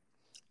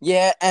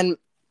 Yeah, and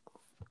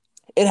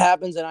it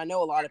happens, and I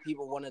know a lot of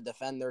people want to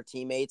defend their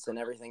teammates and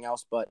everything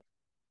else, but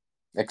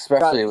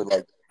Especially with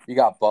like you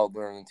got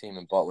Butler on the team,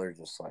 and Butler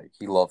just like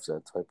he loves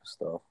that type of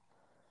stuff.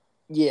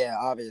 yeah,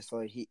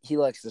 obviously he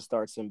likes to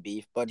start some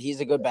beef, but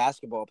he's a good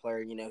basketball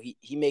player. You know,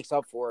 he makes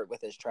up for it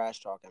with his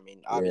trash talk. I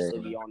mean, obviously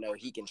Yeah, we all know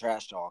he can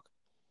trash talk.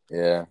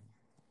 yeah.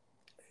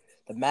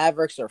 The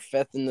Mavericks are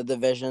fifth in the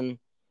division,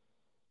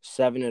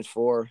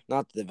 7-4.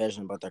 Not the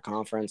division, but their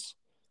conference.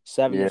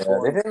 Seven and Yeah, they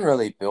four. didn't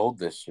really build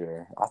this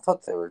year. I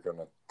thought they were I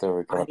gonna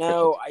pick up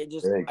know.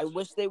 big. I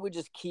wish they would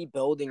just keep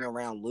building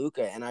around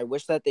Luca, and I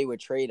wish that they would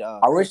trade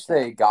I wish Kristaps.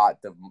 they got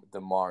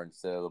DeMar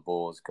instead of the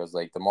Bulls because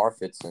like DeMar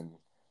fits in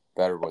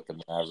better with the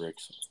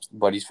Mavericks,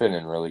 but he's fitting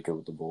in really good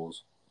with the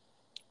Bulls.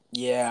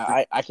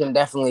 Yeah, I can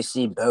definitely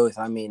see both.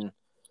 I mean,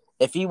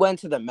 if he went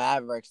to the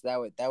Mavericks, that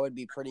would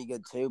be pretty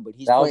good too. But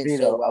he's That would playing be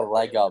so a well with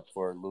leg the up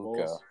for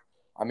Luca. Bulls.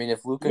 I mean,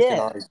 if Luca can Yeah,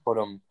 already put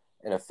him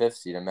in a fifth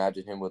seed,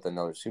 imagine him with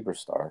another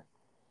superstar.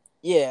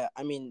 yeah.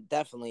 I mean,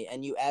 definitely.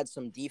 And you add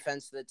some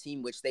defense to the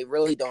team, which they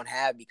really don't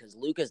have because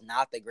Luca's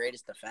not the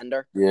greatest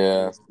defender, and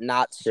Yeah, he's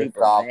not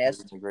super Kristaps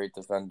isn't fast. a great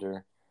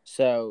defender.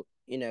 So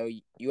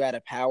you had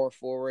a power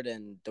forward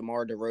and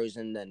DeMar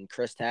DeRozan and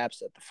Chris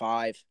Tapps at the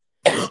five.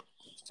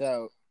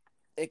 So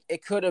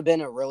it could have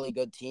been a really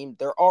good team.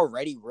 They're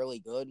already really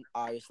good,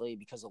 obviously,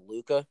 because of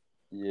Luka.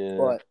 Yeah.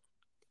 But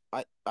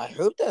I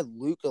hope that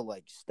Luka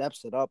like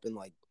steps it up and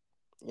like,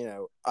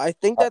 I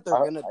think that they're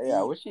gonna be.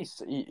 I wish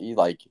he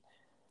like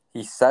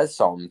he says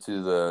something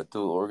to the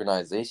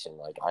organization.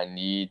 Like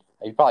he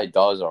probably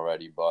does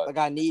already, but Like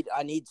I need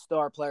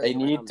star players they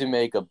need around to me.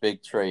 make a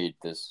big trade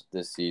this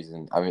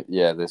season. I mean,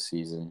 yeah, this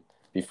season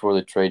before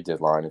the trade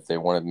deadline if they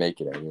want to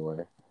make it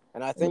anywhere.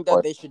 And I In the think play.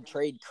 that they should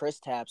trade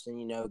Kristaps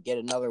and get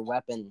another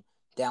weapon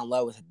down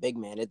low with a big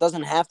man. It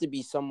doesn't have to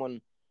be someone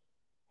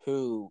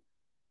who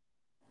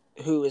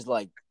is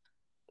like,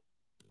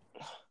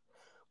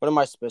 what am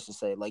I supposed to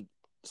say? Like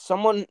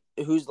someone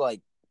who's like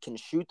can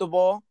shoot the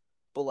ball,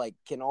 but like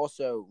can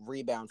also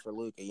rebound for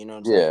Luka. You know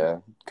what I'm saying? Yeah,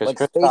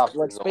 because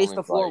Kristaps is Space only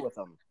the floor like with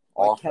him,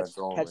 like offense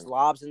catch only.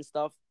 lobs and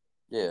stuff.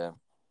 Yeah,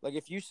 Like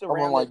if you someone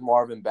surround it, like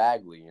Marvin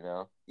Bagley,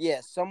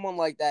 yeah, someone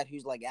like that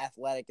who's like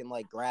athletic and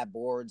like grab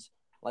boards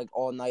like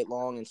all night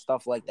long and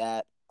stuff like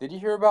that. Did you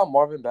hear about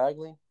Marvin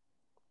Bagley?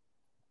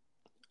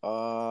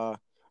 I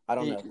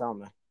don't He know. Tell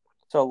me.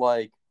 so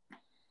like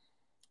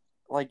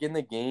in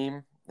the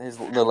game,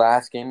 the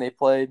last game they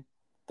played,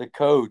 the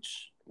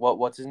coach,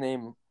 what's his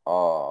name?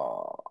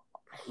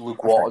 Luke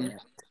I Walton,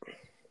 forget.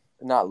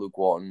 not Luke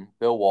Walton,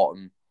 Bill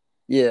Walton,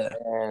 Yeah.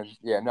 and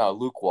yeah, no,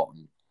 Luke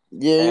Walton,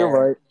 Yeah, you're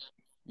and right.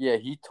 yeah,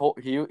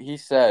 he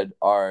said,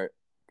 all right,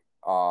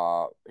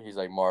 he's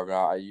like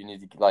Marvin, you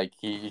need to like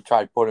he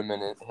tried to put him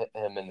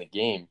in the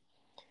game,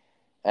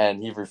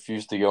 and he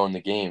refused to go in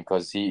the game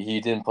because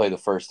he didn't play the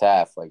first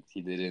half, like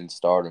they didn't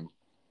start him,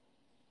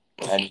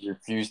 and he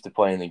refused to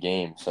play in the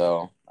game,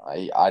 so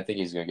I think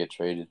he's gonna get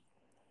traded.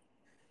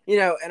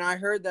 And I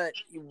heard that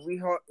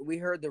we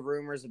heard the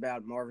rumors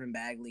about Marvin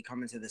Bagley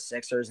coming to the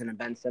Sixers in a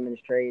Ben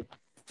Simmons trade,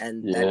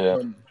 and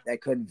Yeah.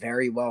 that could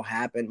very well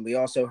happen. We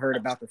also heard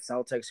about the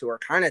Celtics, who are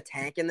kind of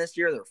tanking this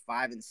year. They're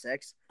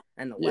 5-6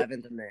 and Yeah.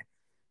 11th in the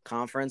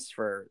conference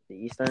for the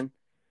Eastern.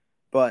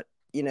 But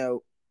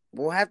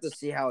we'll have to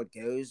see how it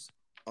goes.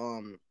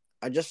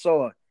 I just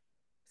saw a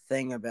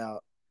thing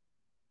about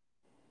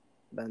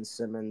Ben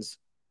Simmons.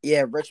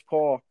 Yeah, Rich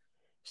Paul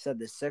said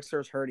the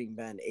Sixers hurting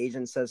Ben.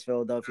 Agent says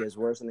Philadelphia is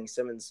worsening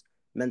Simmons'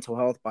 mental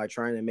health by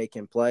trying to make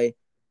him play.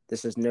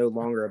 This is no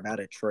longer about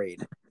a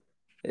trade.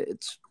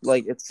 It's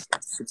like it's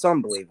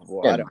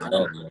unbelievable. Yeah,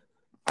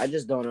 I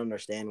just don't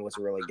understand what's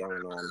really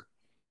going on.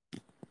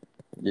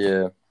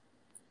 yeah.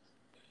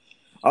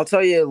 I'll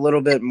tell you a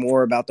little bit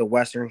more about the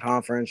Western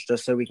Conference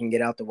just so we can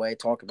get out the way,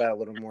 talk about a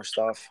little more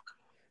stuff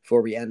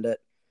before we end it.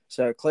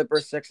 So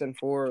Clippers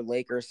 6-4,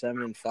 Lakers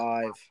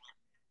 7-5,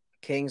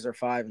 Kings are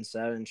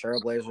 5-7,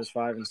 Trailblazers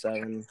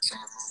 5-7,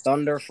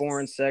 Thunder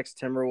 4-6,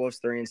 Timberwolves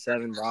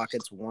 3-7,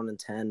 Rockets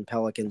 1-10,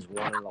 Pelicans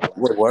 1-11.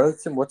 Wait,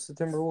 what's the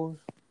Timberwolves?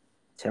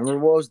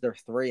 Timberwolves, they're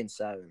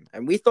 3-7,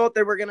 and we thought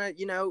they were gonna,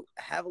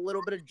 have a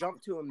little bit of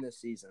jump to them this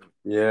season.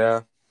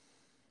 Yeah,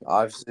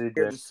 obviously.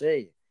 Weird to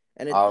see,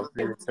 and it's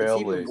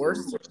even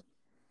worse.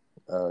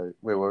 Wait,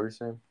 what were you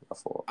saying?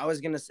 I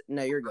was gonna say,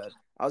 no, you're good.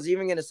 I was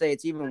even gonna say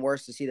it's even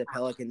worse to see the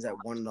Pelicans at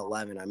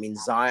 1-11. I mean,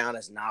 Zion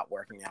is not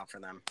working out for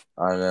them.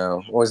 I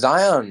know. Well,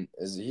 Zion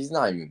he's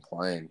not even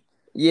playing.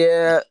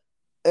 Yeah,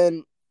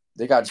 and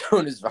they got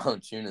Jonas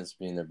Valanciunas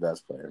being their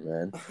best player,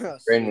 man.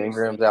 Brandon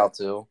Ingram's out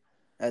too.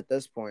 At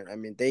this point, I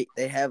mean, they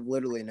have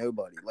literally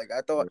nobody. Like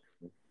I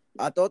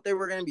thought they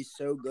were gonna be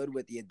so good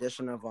with the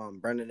addition of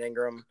Brandon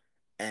Ingram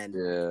and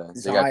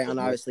Zion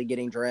obviously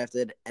getting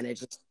drafted, and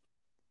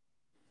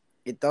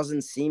it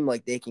doesn't seem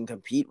like they can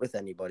compete with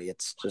anybody.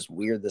 It's just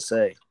weird to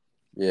say.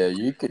 Yeah,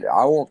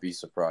 I won't be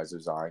surprised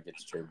if Zion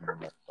gets traded in the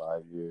next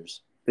 5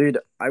 years. Dude,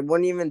 I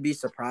wouldn't even be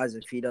surprised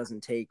if he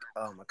doesn't take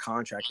a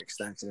contract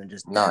extension and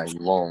just. Nah, he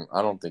won't.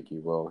 I don't think he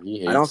will.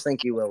 I don't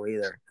think he will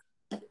either.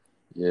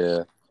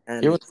 Yeah,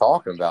 and he was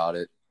talking about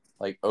it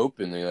like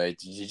openly.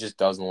 Like he just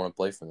doesn't want to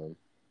play for them.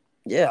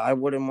 Yeah, I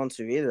wouldn't want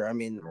to either. I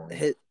mean,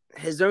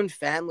 his own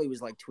family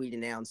was like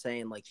tweeting out and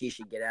saying like he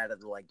should get out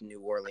of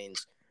New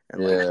Orleans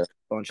and a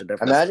bunch of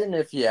different. Imagine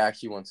if he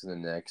actually went to the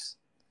Knicks.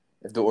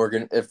 If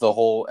the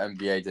whole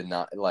NBA did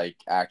not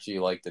actually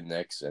like the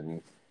Knicks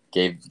and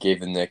gave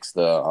the Knicks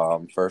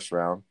the first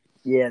round.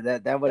 Yeah,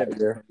 that would have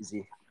been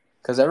crazy.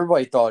 Because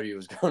everybody thought he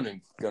was gonna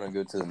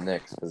go to the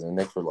Knicks because the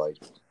Knicks were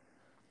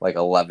like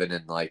 11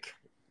 and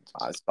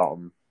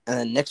something. And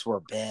the Knicks were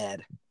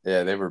bad.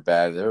 Yeah, they were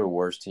bad. They were the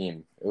worst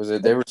team.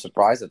 They were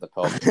surprised at the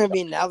Pelicans. I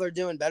mean, now they're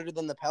doing better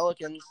than the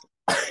Pelicans.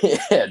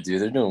 Yeah,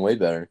 dude, they're doing way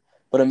better.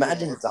 But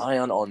imagine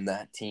Zion on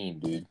that team,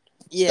 dude.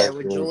 Yeah,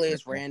 with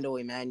Julius Randle,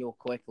 Emmanuel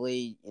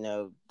Quickly,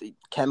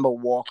 Kemba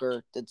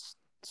Walker. It's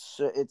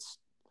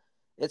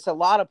a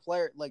lot of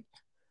players. Like,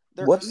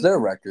 what's their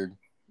record?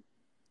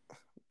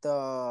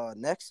 The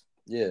Knicks?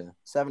 Yeah,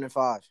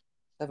 7-5.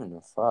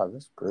 7-5.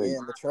 That's great. Yeah,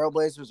 and the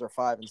Trailblazers are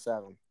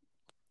 5-7.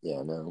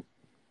 Yeah, no,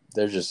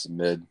 they're just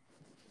mid.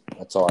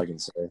 That's all I can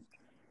say.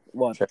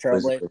 What,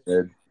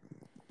 Trailblazers?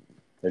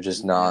 They're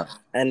just not.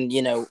 And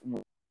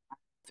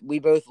we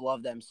both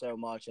love them so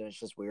much, and it's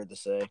just weird to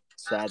say.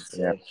 Sad to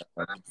say.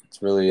 It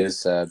really is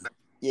sad.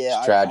 Yeah,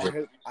 it's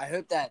tragic. I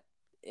hope that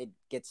it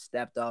gets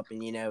stepped up.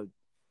 And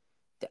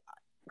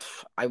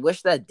I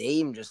wish that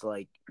Dame just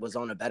like was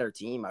on a better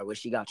team. I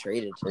wish he got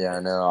traded. Yeah, I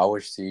know. I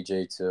wish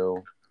CJ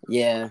too.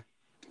 Yeah.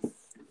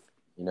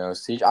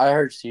 CJ. I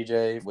heard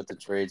CJ with the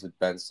trades with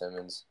Ben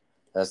Simmons.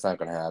 That's not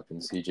gonna happen.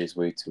 CJ's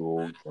way too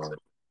old. But...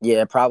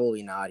 Yeah,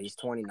 probably not. He's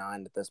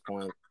 29 at this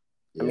point.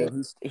 Yeah. I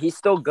mean, he's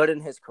still good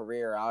in his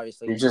career.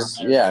 Obviously,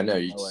 I know.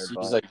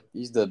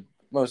 He's the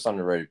most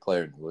underrated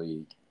player in the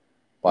league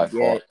by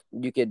far.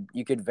 You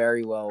could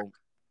very well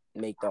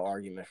make the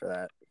argument for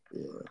that.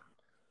 Yeah.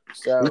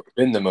 So he's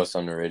been the most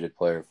underrated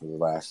player for the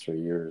last 3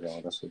 years,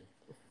 honestly.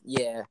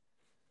 Yeah.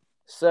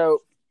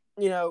 So,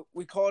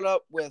 we caught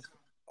up with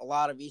a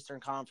lot of Eastern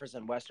Conference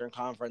and Western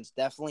Conference.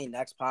 Definitely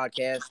next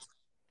podcast,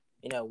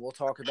 we'll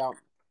talk about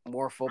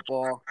more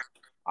football.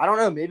 I don't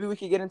know. Maybe we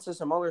could get into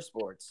some other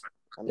sports.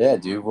 Yeah,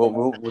 dude.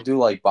 We'll do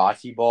like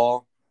bocce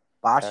ball,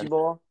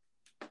 table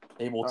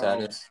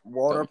tennis,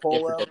 water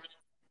polo.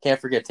 Can't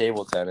forget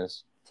table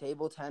tennis,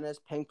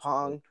 ping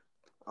pong,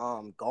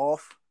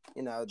 golf.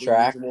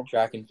 track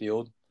and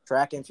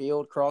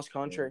field, cross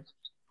country.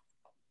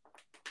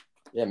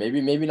 Yeah,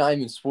 maybe not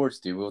even sports,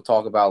 dude. We'll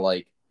talk about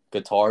like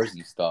guitars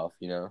and stuff,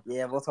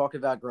 Yeah, we'll talk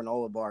about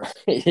granola bars.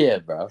 Yeah,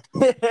 bro.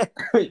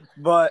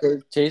 But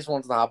Chase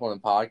wants to hop on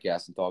the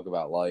podcast and talk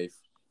about life.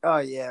 Oh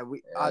yeah,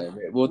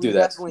 we'll do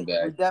that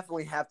someday. We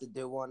definitely have to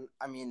do one.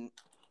 I mean,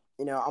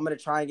 I'm gonna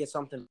try and get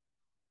something.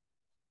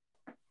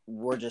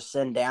 We're just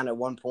sitting down at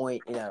one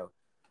point,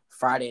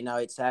 Friday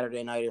night,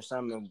 Saturday night, or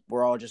something.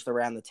 We're all just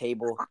around the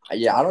table.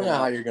 Yeah, I don't know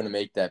how you're gonna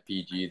make that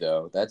PG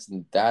though. That's.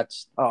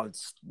 Oh,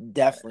 it's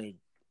definitely.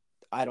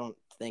 I don't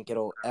think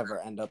it'll ever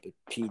end up at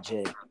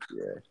PG.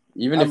 Yeah.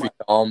 Even if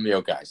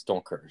you guys,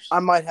 don't curse. I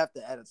might have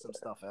to edit some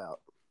stuff out.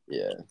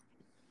 Yeah.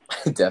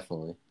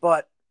 Definitely.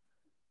 But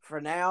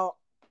for now,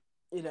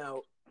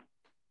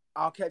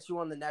 I'll catch you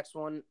on the next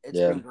one. It's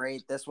been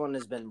great. This one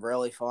has been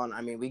really fun.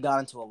 I mean, we got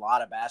into a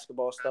lot of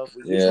basketball stuff.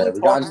 We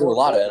got into a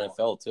lot of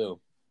NFL too.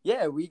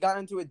 Yeah, we got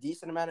into a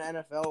decent amount of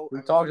NFL.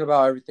 We talked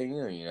about everything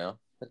new,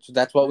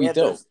 That's what we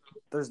do.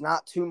 There's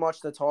not too much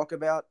to talk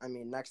about. I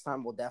mean, next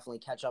time we'll definitely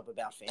catch up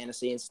about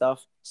fantasy and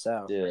stuff.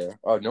 So yeah.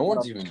 Oh, no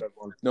one's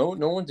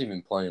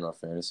even playing on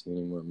fantasy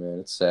anymore, man.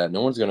 It's sad.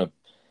 No one's gonna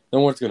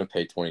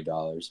pay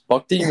 $20.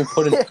 Buck didn't even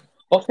put in.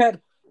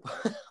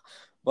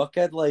 Buck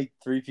had like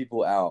 3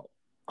 people out,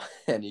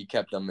 and he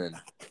kept them in.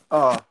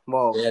 Oh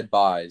well. They had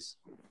buys.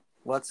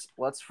 Let's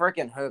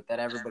freaking hope that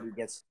everybody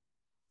gets.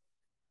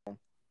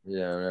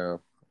 Yeah, I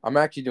know. I'm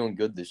actually doing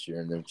good this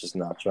year, and they're just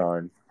not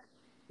trying.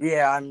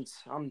 Yeah,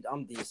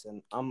 I'm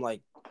decent. I'm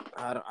like,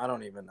 I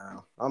don't even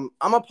know.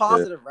 I'm a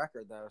positive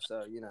record though,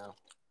 so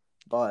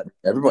But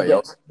everybody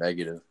else is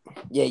negative.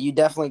 Yeah, you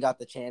definitely got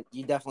the chance.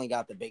 You definitely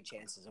got the big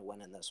chances of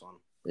winning this one.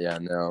 Yeah,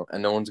 no,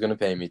 and no one's gonna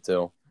pay me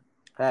too.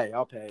 Hey,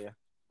 I'll pay you.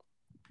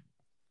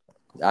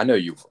 I know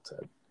you will,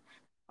 Ted.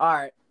 All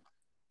right.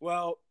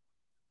 Well,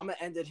 I'm gonna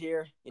end it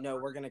here.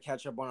 We're gonna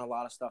catch up on a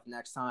lot of stuff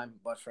next time.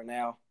 But for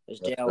now,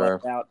 it's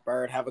JL out.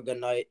 Bird, have a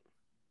good night.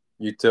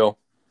 You too. All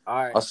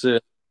right. I'll see you.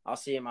 I'll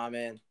see you, my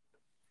man.